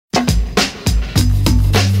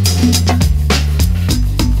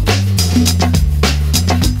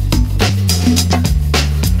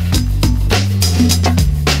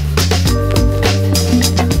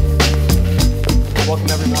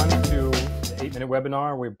Minute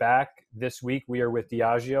webinar. We're back this week. We are with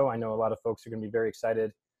Diageo. I know a lot of folks are going to be very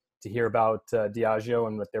excited to hear about Diageo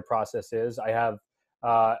and what their process is. I have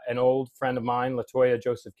an old friend of mine, Latoya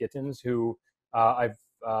Joseph Gittins, who I've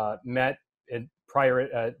met prior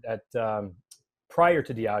to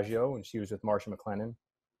Diageo, when she was with Marsha McLennan.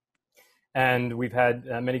 And we've had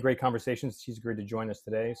many great conversations. She's agreed to join us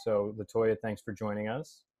today. So Latoya, thanks for joining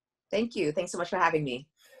us. Thank you. Thanks so much for having me.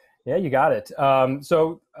 Yeah, you got it.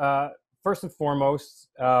 First and foremost,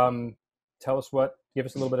 tell us a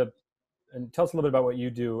little bit about what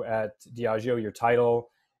you do at Diageo, your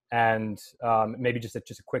title, and maybe just a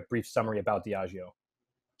quick brief summary about Diageo.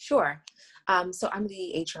 Sure. So I'm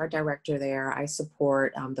the HR director there. I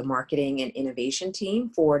support the marketing and innovation team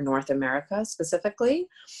for North America specifically.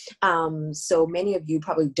 So many of you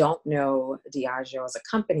probably don't know Diageo as a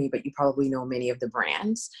company, but you probably know many of the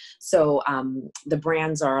brands. So the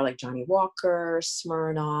brands are like Johnny Walker,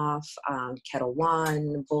 Smirnoff, Kettle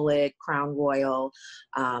One, Bullet, Crown Royal,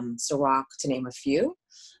 Ciroc, to name a few.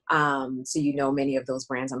 So you know many of those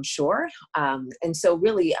brands, I'm sure. And so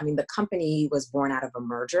really, I mean, the company was born out of a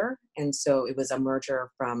merger. And so it was a merger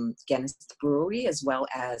from Guinness Brewery as well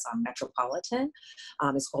as Metropolitan.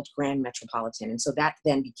 It's called Grand Metropolitan. And so that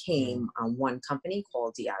then became one company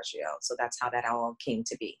called Diageo. So that's how that all came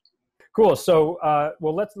to be. Cool. So,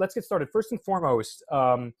 well, let's get started. First and foremost,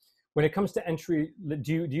 when it comes to entry,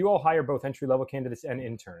 do you all hire both entry-level candidates and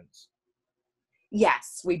interns?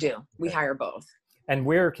 Yes, we do. We hire both. And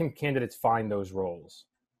where can candidates find those roles?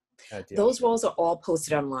 Those roles are all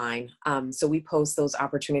posted online. So we post those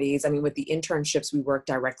opportunities. I mean, with the internships, we work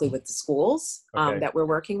directly with the schools that we're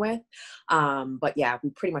working with. But yeah,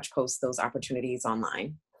 we pretty much post those opportunities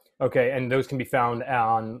online. Okay. And those can be found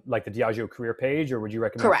on like the Diageo career page, or would you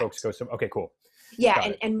recommend folks go okay, cool.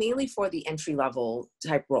 Yeah, and mainly for the entry-level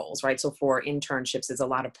type roles, right? So for internships, there's a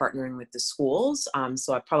lot of partnering with the schools.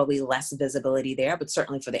 So probably less visibility there, but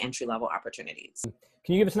certainly for the entry-level opportunities.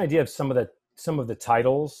 Can you give us an idea of some of the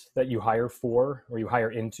titles that you hire for, or you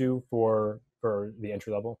hire into for the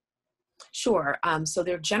entry level? Sure. So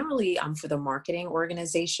they're generally for the marketing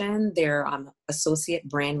organization, they're associate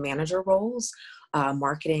brand manager roles,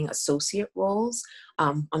 marketing associate roles.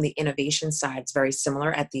 On the innovation side, it's very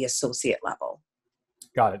similar at the associate level.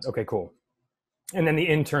 Got it. Okay, cool. And then the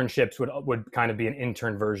internships would kind of be an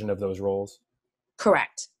intern version of those roles?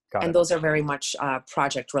 Correct. And those are very much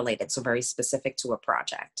project related, so very specific to a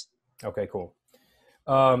project. Okay, cool.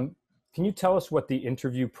 Can you tell us what the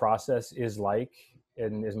interview process is like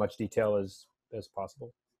in as much detail as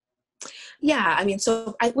possible? Yeah, I mean,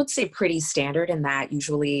 so I would say pretty standard in that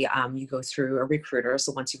usually you go through a recruiter.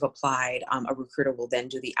 So once you've applied, a recruiter will then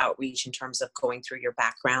do the outreach in terms of going through your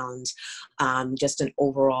background, just an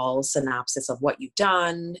overall synopsis of what you've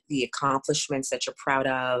done, the accomplishments that you're proud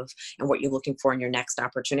of, and what you're looking for in your next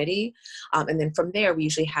opportunity. And then from there, we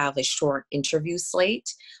usually have a short interview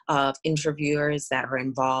slate of interviewers that are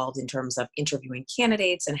involved in terms of interviewing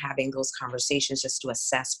candidates and having those conversations just to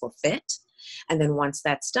assess for fit. And then once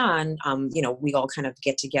that's done, we all kind of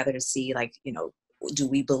get together to see, like, do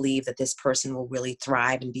we believe that this person will really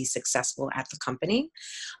thrive and be successful at the company?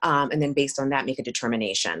 And then based on that, make a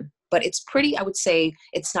determination. But it's I would say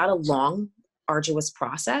it's not a long, arduous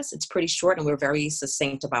process. It's pretty short, and we're very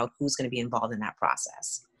succinct about who's going to be involved in that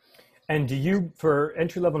process. And do you, for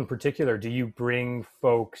entry level in particular, do you bring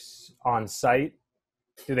folks on site?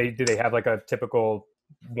 Do they have like a typical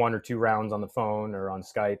 1 or 2 rounds on the phone or on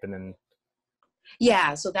Skype, and then?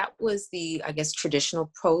 Yeah, so that was the, I guess,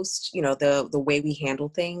 traditional post, the way we handle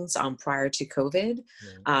things prior to COVID.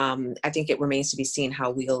 I think it remains to be seen how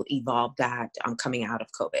we'll evolve that coming out of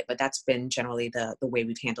COVID, but that's been generally the way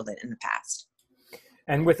we've handled it in the past.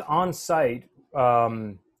 And with on-site,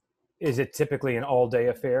 is it typically an all-day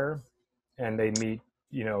affair and they meet,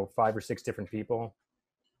 5 or 6 different people?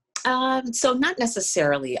 So not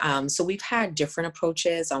necessarily. So we've had different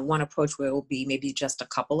approaches. One approach where it will be maybe just a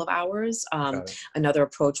couple of hours. Another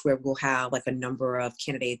approach where we'll have like a number of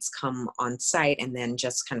candidates come on site and then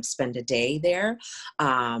just kind of spend a day there.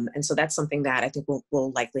 And so that's something that I think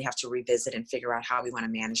we'll likely have to revisit and figure out how we want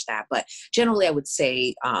to manage that. But generally, I would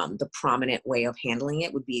say the prominent way of handling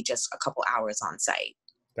it would be just a couple hours on site.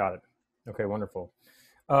 Got it. Okay, wonderful.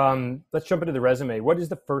 Let's jump into the resume. What is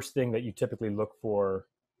the first thing that you typically look for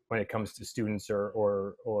when it comes to students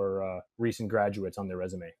or recent graduates on their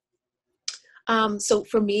resume? So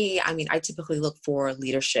for me, I mean, I typically look for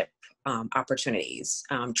leadership opportunities,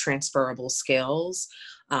 transferable skills.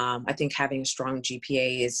 I think having a strong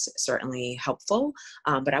GPA is certainly helpful,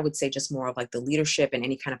 but I would say just more of like the leadership and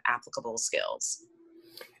any kind of applicable skills.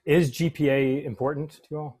 Is GPA important to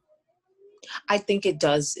you all? I think it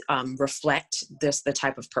does reflect the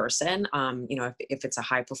type of person. If it's a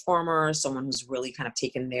high performer, someone who's really kind of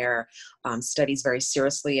taken their studies very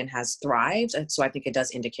seriously and has thrived. And so I think it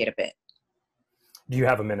does indicate a bit. Do you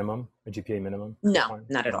have a minimum, a GPA minimum? No,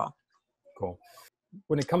 not at all. Cool.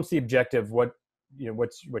 When it comes to the objective,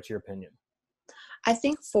 what's your opinion? I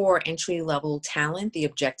think for entry level talent, the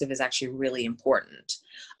objective is actually really important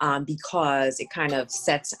because it kind of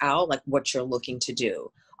sets out like what you're looking to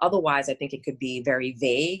do. Otherwise, I think it could be very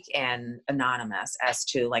vague and anonymous as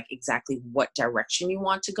to like exactly what direction you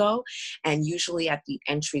want to go. And usually at the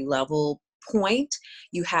entry level point,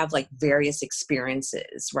 you have like various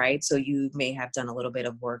experiences, right? So you may have done a little bit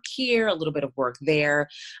of work here, a little bit of work there.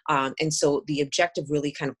 And so the objective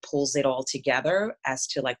really kind of pulls it all together as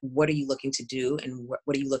to like, what are you looking to do and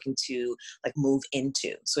what are you looking to like move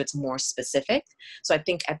into? So it's more specific. So I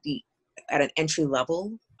think at an entry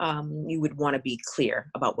level, you would want to be clear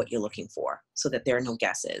about what you're looking for so that there are no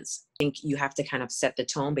guesses. I think you have to kind of set the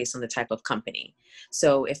tone based on the type of company.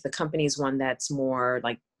 So if the company is one that's more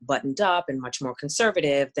like buttoned up and much more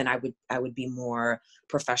conservative, then I would be more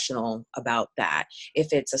professional about that.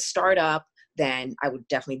 If it's a startup, then I would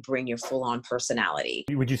definitely bring your full on personality.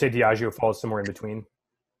 Would you say Diageo falls somewhere in between?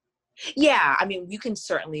 Yeah, I mean, you can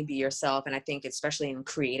certainly be yourself, and I think especially in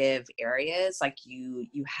creative areas, like you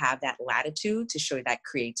have that latitude to show that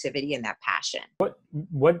creativity and that passion.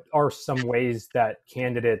 What are some ways that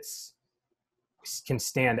candidates can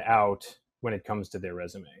stand out when it comes to their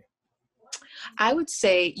resume? I would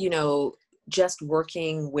say, just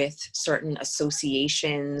working with certain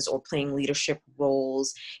associations or playing leadership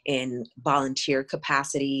roles in volunteer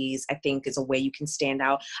capacities, I think is a way you can stand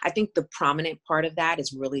out. I think the prominent part of that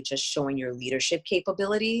is really just showing your leadership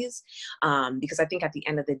capabilities. Because I think at the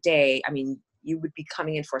end of the day, I mean, you would be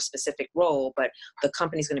coming in for a specific role, but the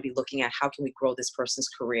company's going to be looking at how can we grow this person's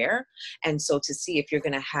career. And so to see if you're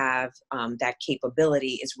going to have that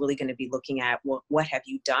capability is really going to be looking at what have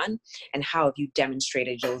you done and how have you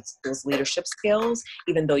demonstrated those leadership skills,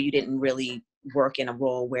 even though you didn't really work in a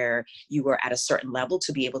role where you were at a certain level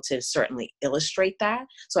to be able to certainly illustrate that.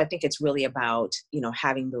 So I think it's really about,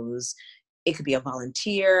 having those. It could be a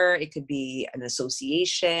volunteer, it could be an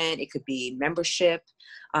association, it could be membership,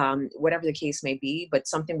 whatever the case may be, but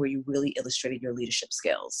something where you really illustrated your leadership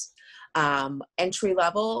skills. Entry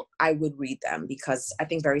level, I would read them because I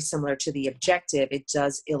think very similar to the objective, it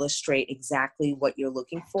does illustrate exactly what you're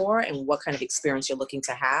looking for and what kind of experience you're looking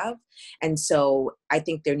to have. And so I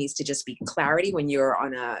think there needs to just be clarity when you're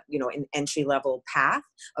on an entry level path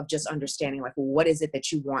of just understanding like, what is it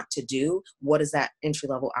that you want to do? What does that entry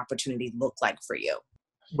level opportunity look like for you?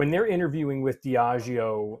 When they're interviewing with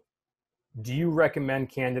Diageo, do you recommend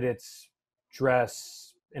candidates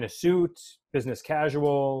dress in a suit, business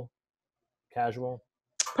casual?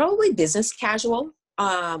 Probably business casual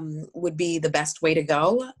would be the best way to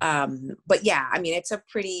go. But yeah, I mean, it's a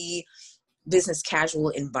pretty business casual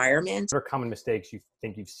environment. What are common mistakes you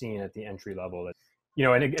think you've seen at the entry level?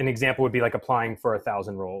 An example would be like applying for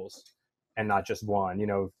 1,000 roles and not just one,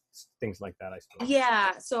 things like that, I suppose.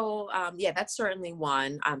 Yeah. So, that's certainly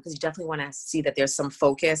one, because you definitely want to see that there's some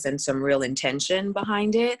focus and some real intention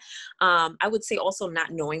behind it. I would say also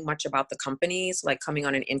not knowing much about the companies, like coming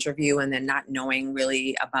on an interview and then not knowing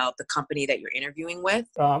really about the company that you're interviewing with.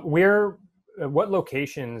 What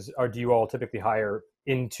locations do you all typically hire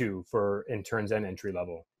into for interns and entry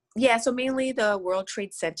level? Yeah, so mainly the World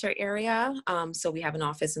Trade Center area. So we have an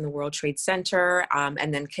office in the World Trade Center,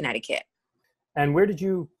 and then Connecticut. And where did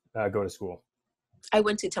you go to school? I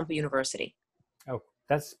went to Temple University. Oh,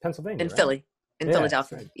 that's Pennsylvania, In right? Philly, in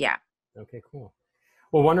Philadelphia. Right. Yeah. Okay, cool.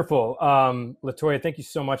 Well, wonderful. Latoya, thank you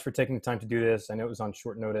so much for taking the time to do this. I know it was on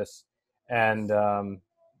short notice, and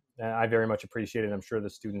I very much appreciate it. I'm sure the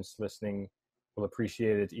students listening will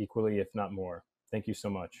appreciate it equally, if not more. Thank you so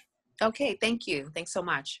much. Okay, thank you. Thanks so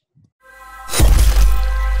much.